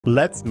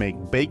Let's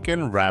make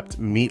bacon wrapped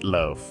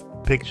meatloaf.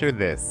 Picture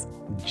this: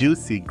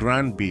 juicy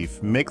ground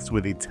beef mixed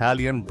with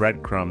Italian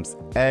breadcrumbs,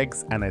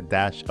 eggs, and a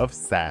dash of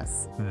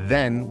sass.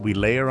 Then we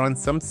layer on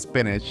some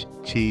spinach,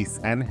 cheese,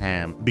 and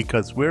ham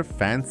because we're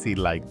fancy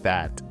like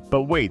that.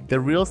 But wait, the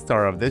real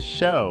star of this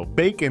show,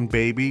 bacon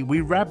baby.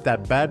 We wrap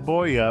that bad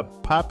boy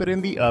up, pop it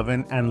in the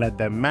oven, and let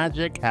the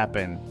magic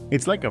happen.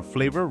 It's like a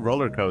flavor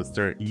roller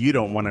coaster. You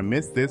don't want to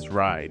miss this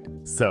ride.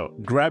 So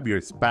grab your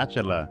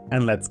spatula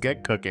and let's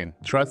get cooking.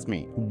 Trust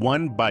me,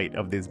 one bite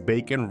of this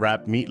bacon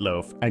wrapped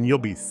meatloaf and you'll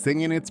be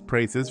singing its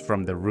praises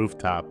from the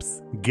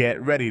rooftops. Get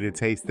ready to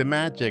taste the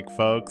magic,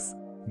 folks.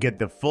 Get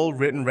the full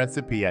written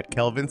recipe at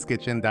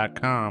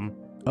kelvinskitchen.com.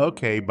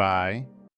 Okay, bye.